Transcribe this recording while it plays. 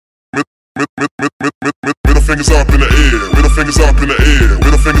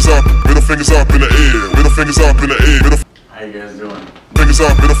fingers up in the air. Middle fingers up in the air. How you guys doing? Fingers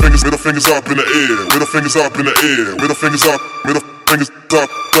up, middle fingers up in the air. Middle fingers up in the air. Middle fingers up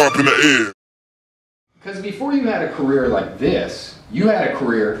in the air. Because before you had a career like this, you had a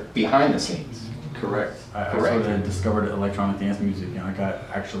career behind the scenes. Correct. I sort of discovered electronic dance music, and I got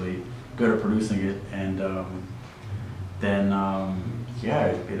actually good at producing it, and then yeah,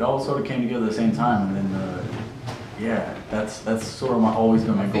 it all sort of came together at the same time, and then yeah, that's sort of always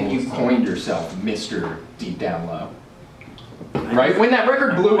been my goal. I think you coined yourself Mr. Deep Down Low. Right? When that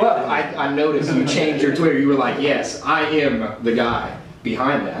record blew up, I noticed you changed your Twitter. You were like, yes, I am the guy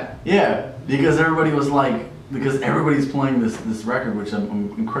behind that. Yeah, because everybody was like, because everybody's playing this record, which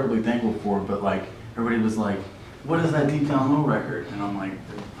I'm incredibly thankful for, but like, everybody was like, what is that Deep Down Low record? And I'm like,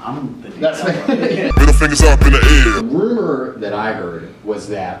 I'm the Deep Down Low. Middle fingers up in the air. The rumor that I heard was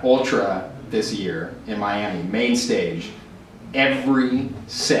that Ultra this year in Miami, main stage, every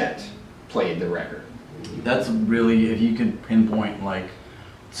set played the record. That's really, if you could pinpoint like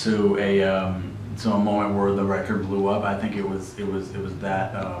to a moment where the record blew up, I think it was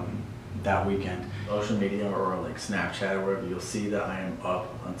that that weekend. Social media or like Snapchat or whatever, you'll see that I am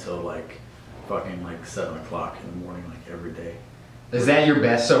up until like fucking like 7 o'clock in the morning, like every day. Is that your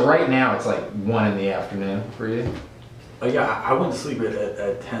best? So right now it's like 1 in the afternoon for you? Yeah, I went to sleep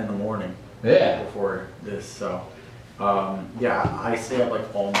at 10 in the morning. Yeah. Before this, so yeah, I stay up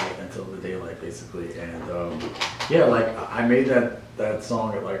like all night until the daylight basically, and yeah, like I made that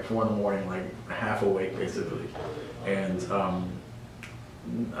song at like 4 in the morning, like half awake basically, and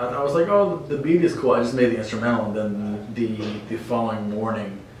I was like, oh, the beat is cool. I just made the instrumental, and then the following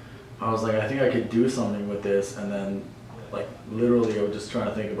morning, I was like, I think I could do something with this, and then like literally I was just trying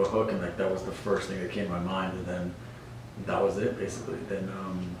to think of a hook, and like that was the first thing that came to my mind, and then that was it basically. Then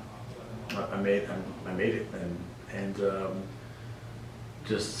I made it and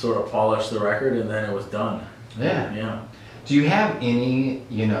just sort of polished the record, and then it was done. Yeah. Yeah. Do you have any,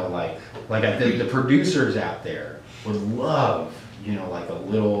 you know, like the producers out there would love, you know, like a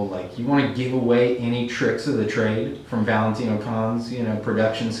little, like, you want to give away any tricks of the trade from Valentino Khan's, you know,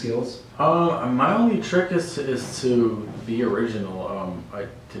 production skills? My only trick is to be original.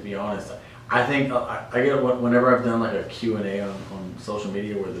 To be honest, I think I get whenever I've done like a Q&A on social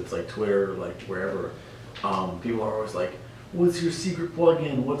media, whether it's like Twitter or like wherever, people are always like, what's your secret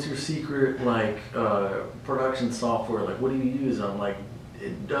plugin? What's your secret like production software? Like, what do you use? And I'm like,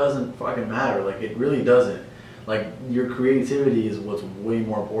 it doesn't fucking matter. Like, it really doesn't. Like, your creativity is what's way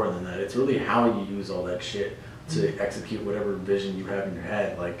more important than that. It's really how you use all that shit to execute whatever vision you have in your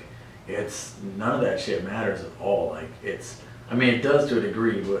head. Like, it's none of that shit matters at all. Like, I mean, it does to a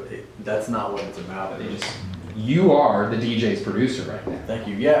degree, but that's not what it's about. You are the DJ's producer right now. Thank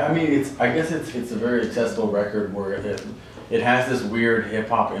you. Yeah, I mean, I guess it's a very accessible record where it has this weird hip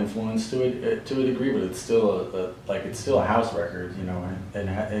hop influence to it to a degree, but it's still it's still a house record, you know, and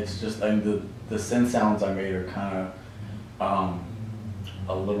it's just, I mean, the synth sounds I made are kind of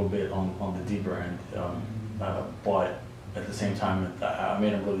a little bit on the deeper end, but at the same time I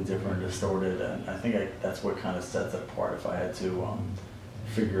made them really different, distorted, and I think that's what kind of sets it apart if I had to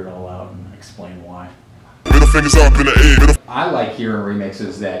figure it all out and explain why. Middle fingers up in the air. I like hearing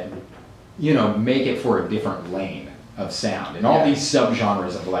remixes that, you know, make it for a different lane of sound. And all these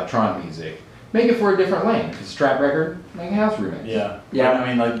subgenres of electronic music, make it for a different lane. If it's a trap record, make a house remix. Yeah. Yeah. I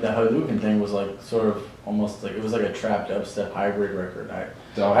mean, like the Hadouken thing was like sort of almost like, it was like a trap dubstep hybrid record.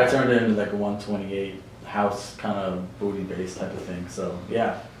 I turned it into like a 128 house kind of booty bass type of thing. So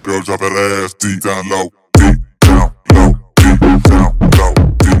yeah. Girl, drop that ass deep down low.